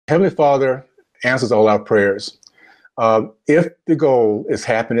Heavenly Father answers all our prayers. If the goal is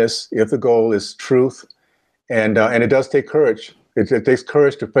happiness, if the goal is truth, and it does take courage. It takes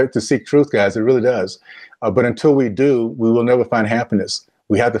courage to seek truth, guys. It really does. But until we do, we will never find happiness.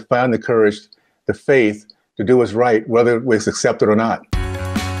 We have to find the courage, the faith to do what's right, whether it's accepted or not.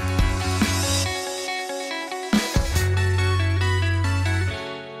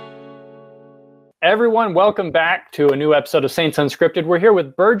 Everyone, welcome back to a new episode of Saints Unscripted. We're here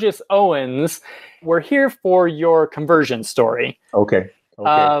with Burgess Owens. We're here for your conversion story. Okay.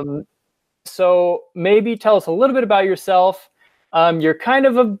 So maybe tell us a little bit about yourself. You're kind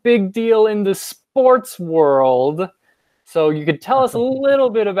of a big deal in the sports world, so you could tell us a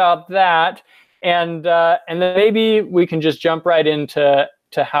little bit about that, and then maybe we can just jump right into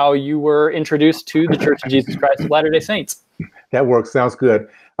how you were introduced to the Church of Jesus Christ of Latter-day Saints. That works. Sounds good.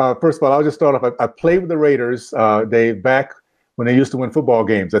 First of all, I'll just start off. I played with the Raiders, Dave, back when they used to win football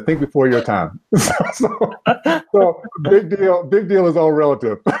games. I think before your time. so big deal is all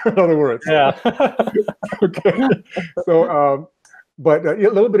relative. In other words. Yeah. Okay. So, but a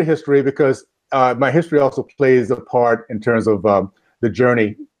little bit of history, because my history also plays a part in terms of the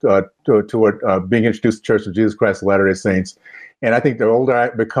journey toward being introduced to the Church of Jesus Christ of Latter-day Saints. And I think the older I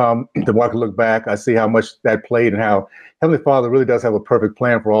become, the more I can look back, I see how much that played and how Heavenly Father really does have a perfect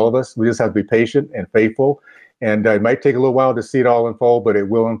plan for all of us. We just have to be patient and faithful. And it might take a little while to see it all unfold, but it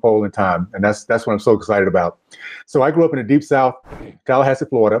will unfold in time. And that's what I'm so excited about. So I grew up in the Deep South, Tallahassee,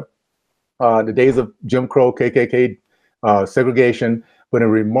 Florida, the days of Jim Crow, KKK, segregation, but a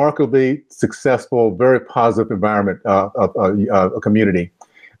remarkably successful, very positive environment of a community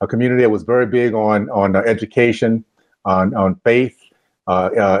that was very big on education, on faith,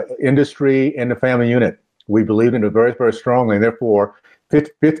 industry, and the family unit. We believed in it very, very strongly, and therefore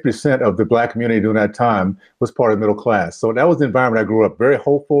 50% of the Black community during that time was part of the middle class. So that was the environment I grew up, very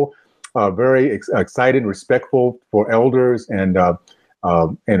hopeful, very excited, respectful for elders and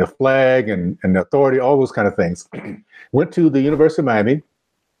the flag and the authority, all those kind of things. Went to the University of Miami.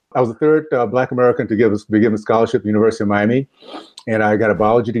 I was the third Black American to be given a scholarship at the University of Miami, and I got a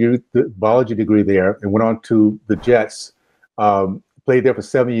biology degree there, and went on to the Jets. Played there for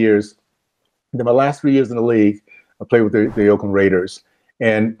 7 years. Then my last 3 years in the league, I played with the Oakland Raiders,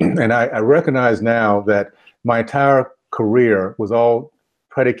 and I recognize now that my entire career was all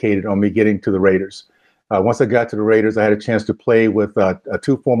predicated on me getting to the Raiders. Once I got to the Raiders, I had a chance to play with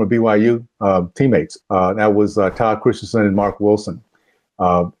two former BYU teammates. That was Todd Christensen and Mark Wilson.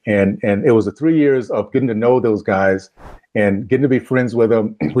 And it was 3 years of getting to know those guys and getting to be friends with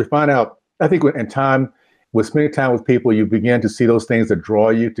them. We find out, I think in time, with spending time with people, you begin to see those things that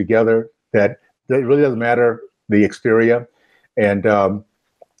draw you together, that it really doesn't matter the exterior. And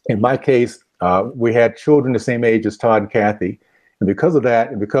in my case, we had children the same age as Todd and Kathy. And because of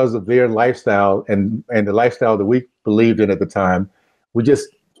that, and because of their lifestyle and the lifestyle that we believed in at the time, we just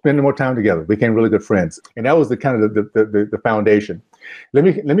spent more time together, became really good friends. And that was the kind of the foundation. Let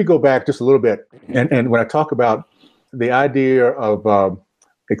me go back just a little bit. And when I talk about the idea of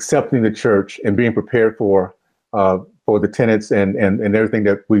accepting the church and being prepared for the tenets and everything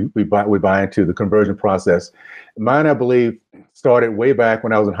that we buy into, the conversion process, mine, I believe, started way back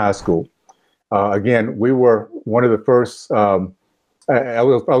when I was in high school. Again, we were one of the first. I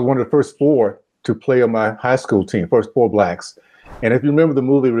was one of the first four to play on my high school team, first four Blacks. And if you remember the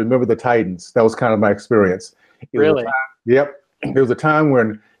movie, Remember the Titans, that was kind of my experience. Really? Yep. There was a time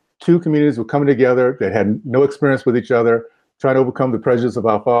when two communities were coming together that had no experience with each other, trying to overcome the prejudice of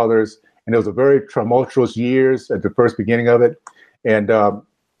our fathers. And it was a very tumultuous years at the first beginning of it. And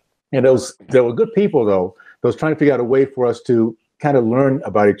there were good people, though, that was trying to figure out a way for us to kind of learn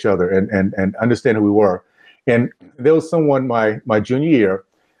about each other and understand who we were. And there was someone my junior year,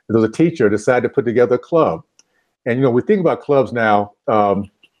 there was a teacher decided to put together a club. And, we think about clubs now,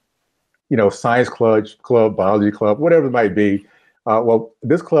 science club, biology club, whatever it might be. Well,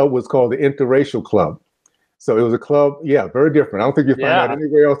 this club was called the Interracial Club. So it was a club, very different. I don't think you find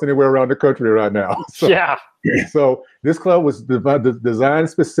that anywhere around the country right now. So this club was designed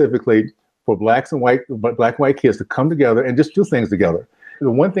specifically for Black and white kids to come together and just do things together.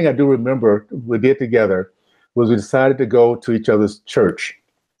 The one thing I do remember we did together was we decided to go to each other's church.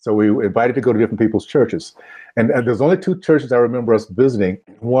 So we were invited to go to different people's churches. And there's only two churches I remember us visiting.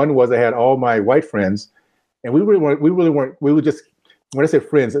 One was I had all my white friends, and we were just, when I say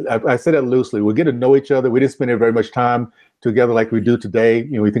friends, I said that loosely. We get to know each other. We didn't spend very much time together like we do today.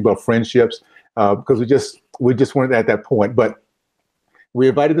 We think about friendships because we just weren't at that point. But we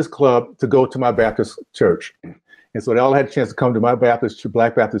invited this club to go to my Baptist church. And so they all had a chance to come to my Black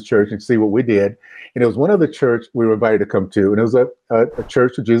Baptist church and see what we did. And it was one other church we were invited to come to, and it was a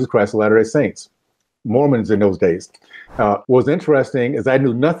Church of Jesus Christ of Latter-day Saints, Mormons in those days. What was interesting is I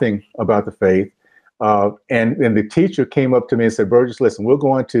knew nothing about the faith. And the teacher came up to me and said, Burgess, listen, we're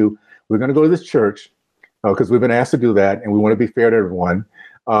going to go to this church because we've been asked to do that, and we want to be fair to everyone.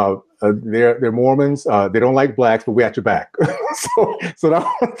 They're Mormons. They don't like blacks, but we at your back. so that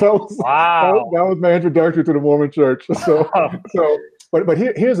was Wow. that was my introduction to the Mormon church. But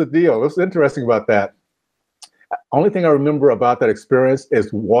here's the deal. What's interesting about that? Only thing I remember about that experience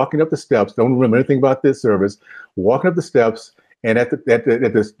is walking up the steps. Don't remember anything about this service. Walking up the steps, and at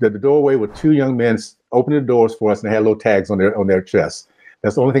the doorway were two young men opening the doors for us, and they had little tags on their chests.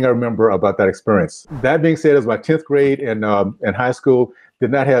 That's the only thing I remember about that experience. That being said, it was my 10th grade in high school.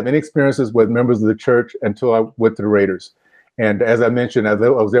 Did not have any experiences with members of the church until I went to the Raiders. And as I mentioned, I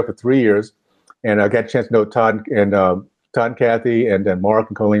was there for 3 years, and I got a chance to know Todd and Kathy and Mark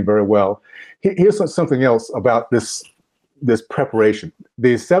and Colleen very well. Here's something else about this preparation.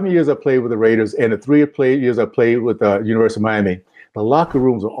 The 7 years I played with the Raiders and the 3 years I played with the University of Miami, the locker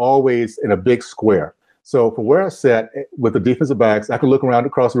rooms are always in a big square. So from where I sat with the defensive backs, I could look around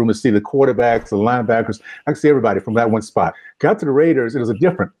across the room and see the quarterbacks, the linebackers. I could see everybody from that one spot. Got to the Raiders, it was a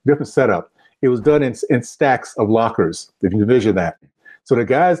different setup. It was done in stacks of lockers, if you envision that. So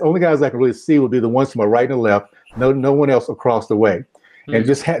only guys I could really see would be the ones to my right and left, no one else across the way. Mm-hmm. And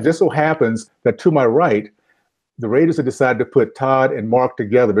just so happens that to my right, the Raiders had decided to put Todd and Mark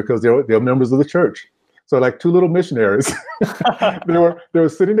together because they're members of the church. So like two little missionaries, they were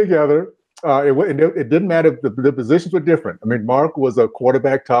sitting together. It didn't matter. The positions were different. I mean, Mark was a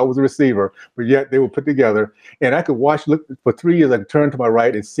quarterback, Todd was a receiver, but yet they were put together. And I could look for 3 years. I could turn to my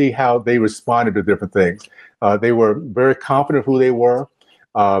right and see how they responded to different things. They were very confident of who they were.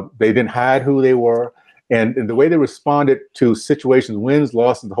 They didn't hide who they were. And the way they responded to situations, wins,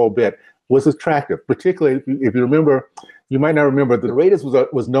 losses, the whole bit, was attractive. Particularly if you remember, you might not remember, the Raiders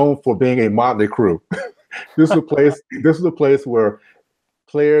was known for being a motley crew. This was a place where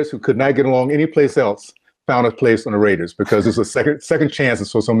players who could not get along anyplace else found a place on the Raiders because it was a second chances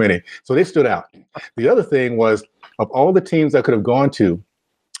for so many. So they stood out. The other thing was, of all the teams I could have gone to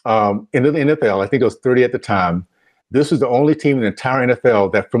in the NFL, I think it was 30 at the time, this was the only team in the entire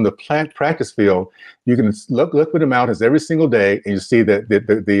NFL that from the practice field, you can look at the mountains every single day and you see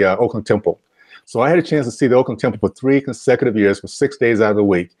the Oakland Temple. So I had a chance to see the Oakland Temple for 3 consecutive years for 6 days out of the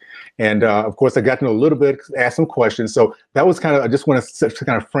week. And of course, I got to know a little bit, ask some questions. So that was I just want to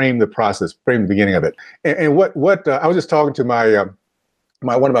kind of frame the process, frame the beginning of it. And what I was just talking to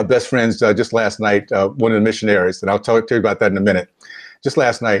one of my best friends just last night, one of the missionaries, and I'll tell you about that in a minute, just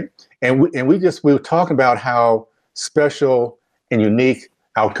last night. And we were talking about how special and unique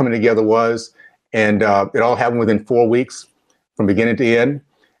our coming together was. And it all happened within 4 weeks from beginning to end.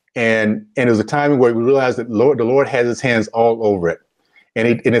 And it was a time where we realized that the Lord has his hands all over it. And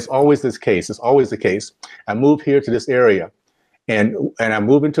it's always this case. It's always the case. I moved here to this area and I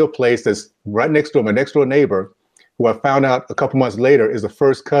moved into a place that's right next door, my next door neighbor, who I found out a couple months later is the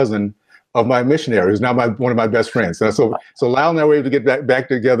first cousin of my missionary, who's now one of my best friends. So Lyle and I were able to get back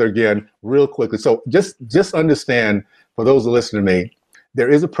together again real quickly. So just understand, for those who listen to me, there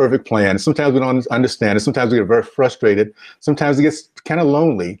is a perfect plan. Sometimes we don't understand it. Sometimes we get very frustrated. Sometimes it gets kind of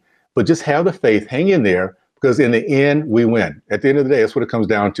lonely, but just have the faith, hang in there, because in the end, we win. At the end of the day, that's what it comes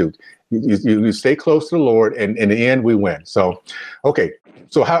down to. You stay close to the Lord, and in the end, we win. So, okay.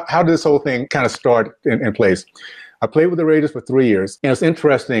 So how did this whole thing kind of start in place? I played with the Raiders for 3 years, and it's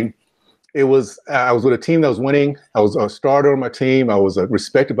interesting. I was with a team that was winning. I was a starter on my team. I was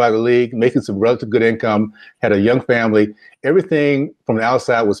respected by the league, making some relative good income, had a young family. Everything from the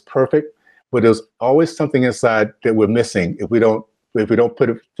outside was perfect, but there's always something inside that we're missing if we don't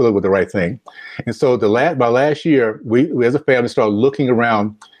fill it with the right thing. And so my last year, we as a family started looking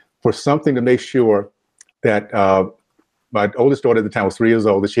around for something to make sure that my oldest daughter at the time was 3 years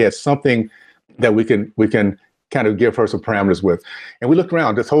old, that she had something that we can kind of give her some parameters with. And we looked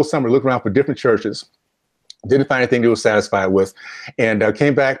around this whole summer, looked around for different churches, didn't find anything we were satisfied with, and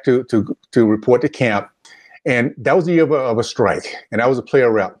came back to report to camp. And that was the year of a strike, and I was a player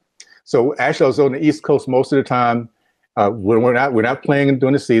rep. So actually, I was on the East Coast most of the time. We're not playing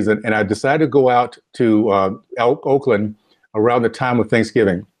during the season, and I decided to go out to Oakland around the time of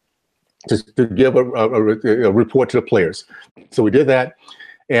Thanksgiving to give a report to the players. So we did that,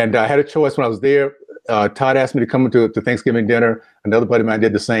 and I had a choice when I was there. Todd asked me to come to Thanksgiving dinner. Another buddy of mine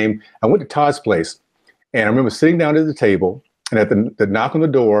did the same. I went to Todd's place, and I remember sitting down at the table, and at the knock on the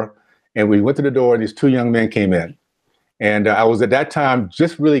door, and we went to the door, and these two young men came in. And I was at that time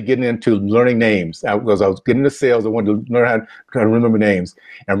just really getting into learning names. I was getting into sales. I wanted to learn how to remember names.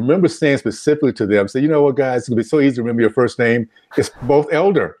 And I remember saying specifically to them, say, you know what, guys, it's going to be so easy to remember your first name. It's both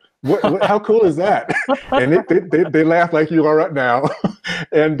Elder. How cool is that? And they laugh like you are right now.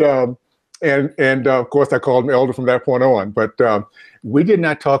 And of course, I called him Elder from that point on. But we did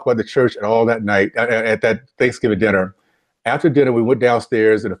not talk about the church at all that night at that Thanksgiving dinner. After dinner, we went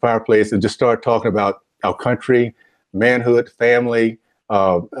downstairs at the fireplace and just started talking about our country, manhood, family,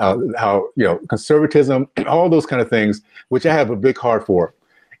 how, conservatism, all those kind of things, which I have a big heart for.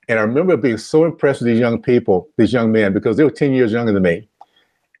 And I remember being so impressed with these young people, these young men, because they were 10 years younger than me.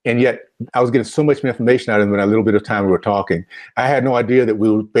 And yet I was getting so much information out of them in that little bit of time we were talking. I had no idea that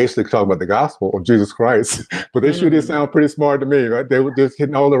we were basically talking about the gospel of Jesus Christ, but they sure did sound pretty smart to me, right? They were just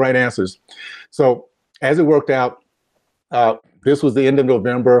hitting all the right answers. So as it worked out, this was the end of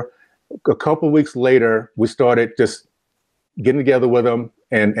November. A couple of weeks later, we started just getting together with them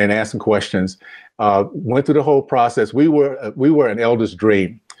and asking questions. Went through the whole process. We were an elder's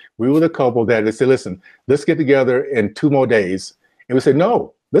dream. We were the couple that they said, listen, let's get together in 2 more days. And we said,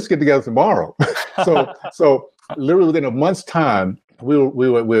 no, let's get together tomorrow. So literally within a month's time, we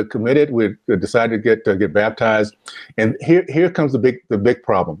were committed. We decided to get baptized. And here comes the big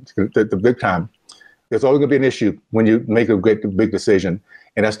problem, the big time. There's always going to be an issue when you make a big decision.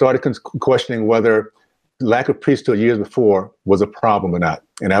 And I started questioning whether lack of priesthood years before was a problem or not.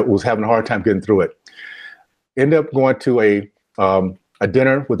 And I was having a hard time getting through it. Ended up going to a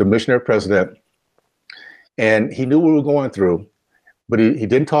dinner with the missionary president. And he knew what we were going through, but he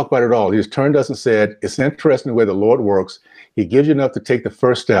didn't talk about it at all. He just turned to us and said, it's interesting the way the Lord works. He gives you enough to take the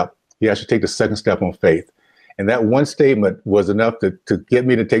first step. He has to take the second step on faith. And that one statement was enough to get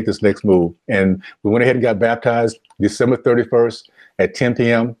me to take this next move. And we went ahead and got baptized December 31st at 10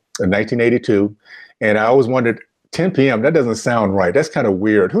 p.m. in 1982. And I always wondered, 10 p.m., that doesn't sound right. That's kind of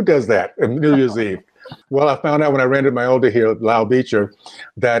weird. Who does that on New Year's Eve? Well, I found out when I ran into my elder here, Lyle Beecher,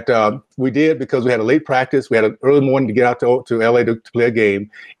 that we did because we had a late practice. We had an early morning to get out to LA to play a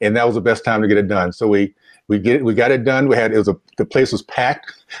game. And that was the best time to get it done. So we got it done. The place was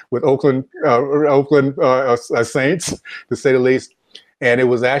packed with Oakland Saints, to say the least. And it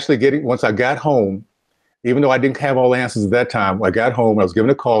was actually once I got home, even though I didn't have all the answers at that time, I got home. I was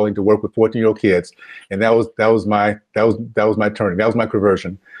given a calling to work with 14-year-old kids, and that was my turning. That was my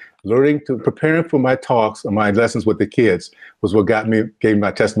conversion. Preparing for my talks or my lessons with the kids was what gave me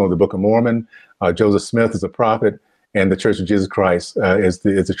my testimony of the Book of Mormon. Joseph Smith is a prophet, and the Church of Jesus Christ is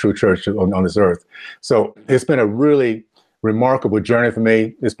the true church on this earth. So it's been a really remarkable journey for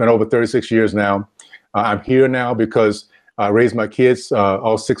me. It's been over 36 years now. I'm here now because I raised my kids,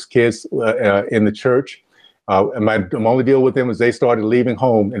 all 6 kids in the church. And my only deal with them is they started leaving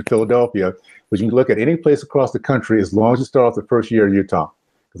home in Philadelphia, which you can look at any place across the country as long as you start off the first year in Utah.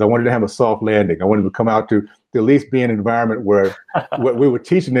 Because I wanted to have a soft landing. I wanted to come out to at least be in an environment where what we were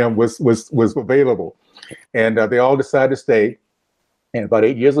teaching them was available. And they all decided to stay. And about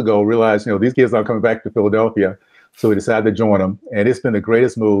 8 years ago, realized, these kids aren't coming back to Philadelphia. So we decided to join them. And it's been the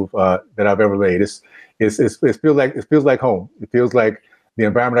greatest move that I've ever made. It feels like home. It feels like the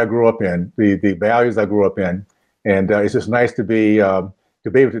environment I grew up in, the values I grew up in. And it's just nice to be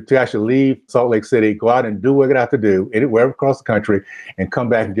able to actually leave Salt Lake City, go out and do what I have to do anywhere across the country, and come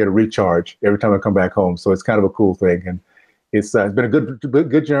back and get a recharge every time I come back home. So it's kind of a cool thing. And it's been a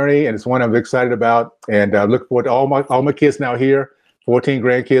good journey, and it's one I'm excited about. And I look forward to all my kids now here. 14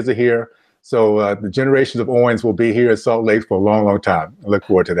 grandkids are here. So the generations of Owens will be here at Salt Lake for a long, long time. I look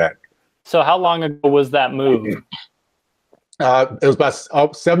forward to that. So how long ago was that move? It was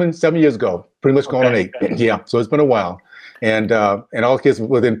about 7 years ago, pretty much going on 8. Yeah, so it's been a while. And all the kids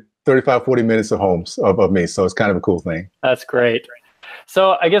within 35, 40 minutes of homes of me. So it's kind of a cool thing. That's great.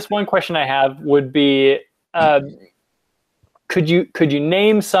 So I guess one question I have would be, could you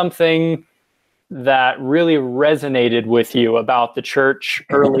name something that really resonated with you about the church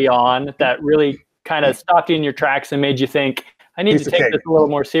early on that really kind of stopped you in your tracks and made you think, I need to take this a little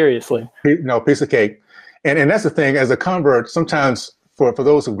more seriously? Piece of cake. And that's the thing, as a convert, sometimes for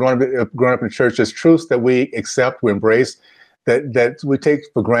those who've grown up in church, there's truths that we accept, we embrace, that we take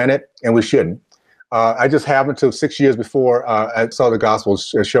for granted, and we shouldn't. I just happened to, 6 years before I saw the gospel,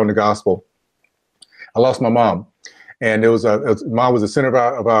 shown the gospel, I lost my mom. And mom was the center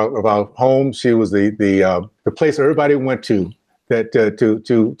of our home. She was the place everybody went to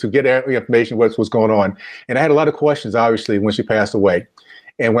to get information what's going on. And I had a lot of questions, obviously, when she passed away.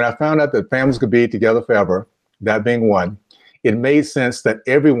 And when I found out that families could be together forever, that being one, it made sense that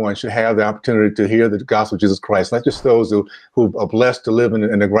everyone should have the opportunity to hear the gospel of Jesus Christ, not just those who are blessed to live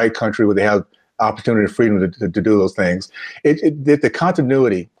in the right country where they have opportunity and freedom to do those things. The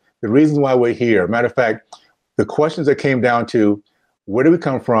continuity, the reasons why we're here. Matter of fact, the questions that came down to where do we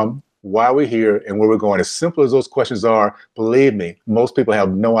come from, why we're here, and where we're going. As simple as those questions are, believe me, most people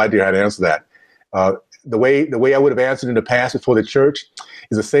have no idea how to answer that. The way I would have answered in the past before the church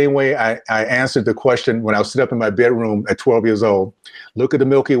is the same way I answered the question when I was sitting up in my bedroom at 12 years old, look at the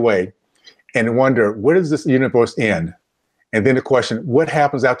Milky Way and wonder, where does this universe end? And then the question, what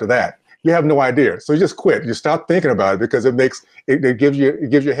happens after that? You have no idea. So you just quit. You stop thinking about it because it gives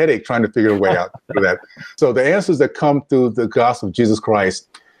you a headache trying to figure a way out for that. So the answers that come through the gospel of Jesus Christ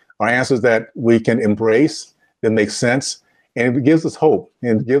are answers that we can embrace, that make sense, and it gives us hope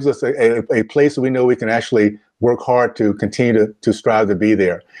and gives us a place that we know we can actually work hard to continue to strive to be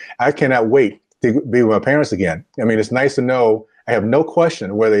there. I cannot wait to be with my parents again. I mean, it's nice to know I have no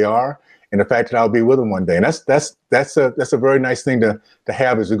question where they are and the fact that I'll be with them one day. And that's a very nice thing to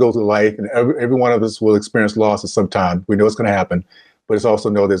have as we go through life. And every one of us will experience loss at some time. We know it's going to happen, but it's also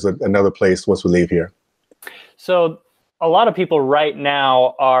know there's another place once we leave here. So a lot of people right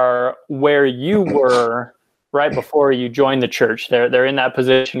now are where you were right before you joined the church. They're in that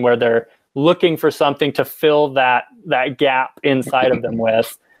position where they're looking for something to fill that gap inside of them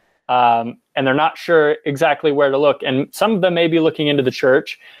with. And they're not sure exactly where to look. And some of them may be looking into the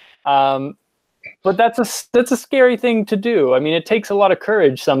church. But that's a scary thing to do. I mean, it takes a lot of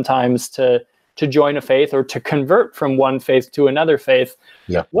courage sometimes to join a faith or to convert from one faith to another faith.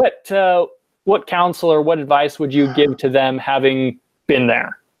 Yeah. What counsel or what advice would you give to them having been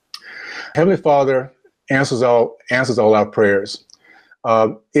there? Heavenly Father answers all our prayers.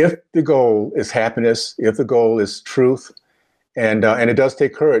 If the goal is happiness, if the goal is truth, and it does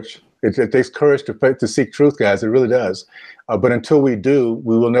take courage. It takes courage to seek truth, guys. It really does. But until we do,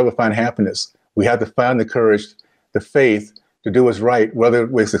 we will never find happiness. We have to find the courage, the faith to do what's right, whether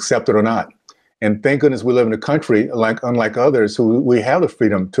it's accepted or not. And thank goodness we live in a country unlike others who we have the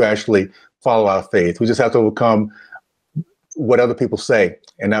freedom to actually follow our faith. We just have to overcome what other people say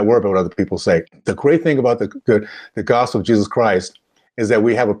and not worry about what other people say. The great thing about the gospel of Jesus Christ is that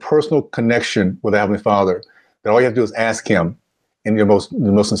we have a personal connection with the Heavenly Father, that all you have to do is ask him in your most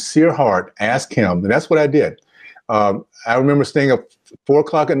sincere heart, ask him. And that's what I did. I remember staying up 4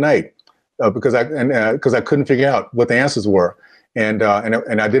 o'clock at night because I couldn't figure out what the answers were. And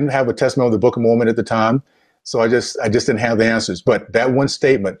I didn't have a testimony of the Book of Mormon at the time. So I just didn't have the answers. But that one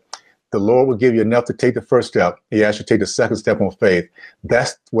statement, the Lord will give you enough to take the first step. He asks you to take the second step on faith.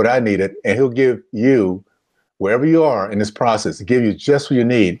 That's what I needed. And he'll give you, wherever you are in this process, to give you just what you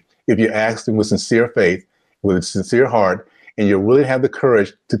need if you ask him with sincere faith, with a sincere heart, and you really have the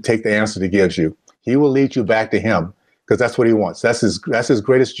courage to take the answer that he gives you. He will lead you back to him because that's what he wants. That's his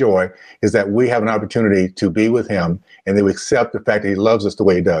greatest joy, is that we have an opportunity to be with him and then we accept the fact that he loves us the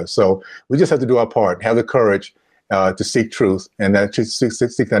way he does. So we just have to do our part, have the courage to seek truth and to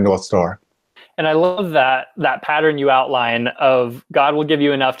seek that North Star. And I love that pattern you outline of God will give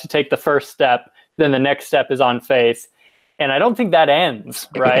you enough to take the first step, then the next step is on faith. And I don't think that ends,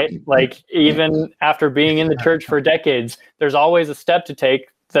 right? Like even after being in the church for decades, there's always a step to take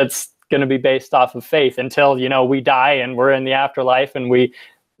that's going to be based off of faith until, we die and we're in the afterlife and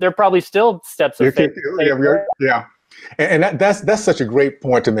there are probably still steps of faith. Yeah. And that's such a great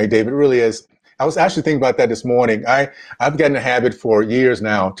point to make, David. It really is. I was actually thinking about that this morning. I've gotten a habit for years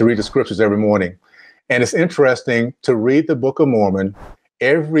now to read the scriptures every morning. And it's interesting to read the Book of Mormon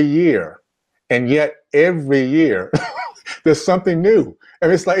every year. And yet every year there's something new. I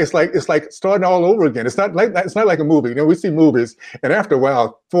mean, it's like starting all over again. It's not like a movie. We see movies, and after a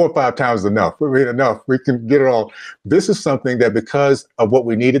while, 4 or 5 times is enough. We mean enough. We can get it all. This is something that because of what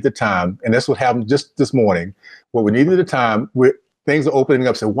we needed at the time, and that's what happened just this morning. What we needed at the time, things are opening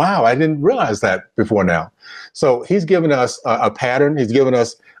up. So, wow, I didn't realize that before now. So he's given us a pattern. He's given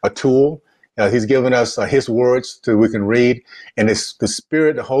us a tool. He's given us his words so we can read, and it's the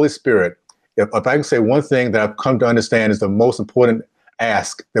Spirit, the Holy Spirit. If I can say one thing that I've come to understand is the most important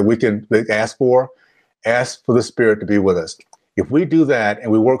ask that we can ask for the Spirit to be with us. If we do that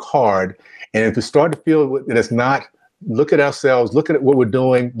and we work hard, and if we start to feel that it's not, look at ourselves, look at what we're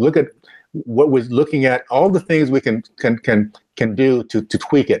doing, look at what we're looking at, all the things we can do to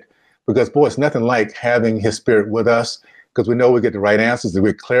tweak it. Because boy, it's nothing like having his Spirit with us, because we know we get the right answers,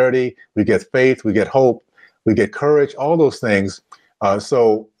 we get clarity, we get faith, we get hope, we get courage, all those things.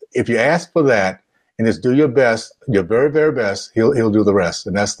 So if you ask for that and just do your best, your very, very best, he'll do the rest.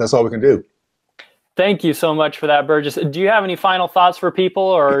 And that's all we can do. Thank you so much for that, Burgess. Do you have any final thoughts for people?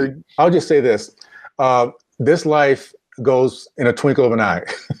 Or I'll just say this. This life goes in a twinkle of an eye.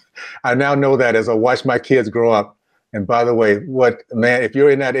 I now know that as I watch my kids grow up, And by the way, if you're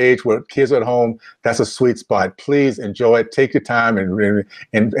in that age where kids are at home, that's a sweet spot. Please enjoy it. Take your time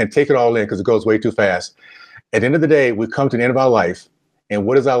and take it all in, because it goes way too fast. At the end of the day, we come to the end of our life. And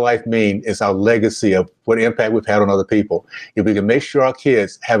what does our life mean? It's our legacy of what impact we've had on other people. If we can make sure our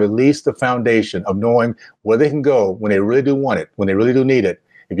kids have at least the foundation of knowing where they can go when they really do want it, when they really do need it.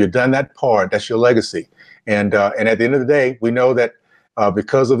 If you've done that part, that's your legacy. And at the end of the day, we know that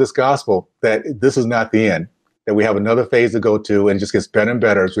because of this gospel, that this is not the end, that we have another phase to go to, and it just gets better and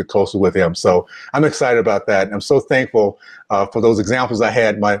better as we're closer with him. So I'm excited about that. I'm so thankful for those examples I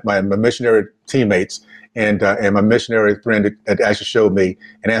had, my missionary teammates and my missionary friend that actually showed me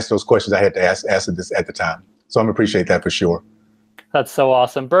and answered those questions I had to ask at the time. So I'm appreciate that for sure. That's so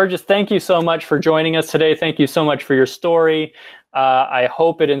awesome. Burgess, thank you so much for joining us today. Thank you so much for your story. I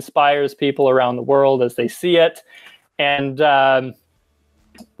hope it inspires people around the world as they see it. And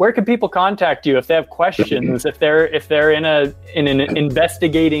where can people contact you if they have questions, if they're in an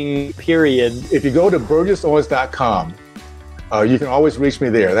investigating period? If you go to burgessowens.com, you can always reach me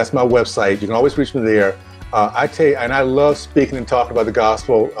there. That's my website. You can always reach me there. I love speaking and talking about the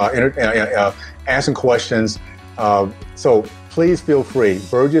gospel, answering questions. So please feel free.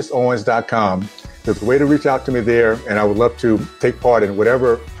 burgessowens.com. There's a way to reach out to me there, and I would love to take part in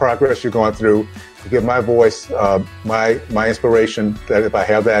whatever progress you're going through, to give my voice, my inspiration, that if I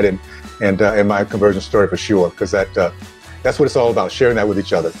have that, and my conversion story for sure, because that's what it's all about, sharing that with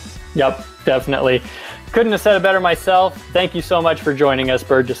each other. Yep, definitely. Couldn't have said it better myself. Thank you so much for joining us,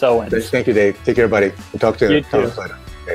 Burgess Owens. Thank you, Dave. Take care, buddy. We'll talk to you later.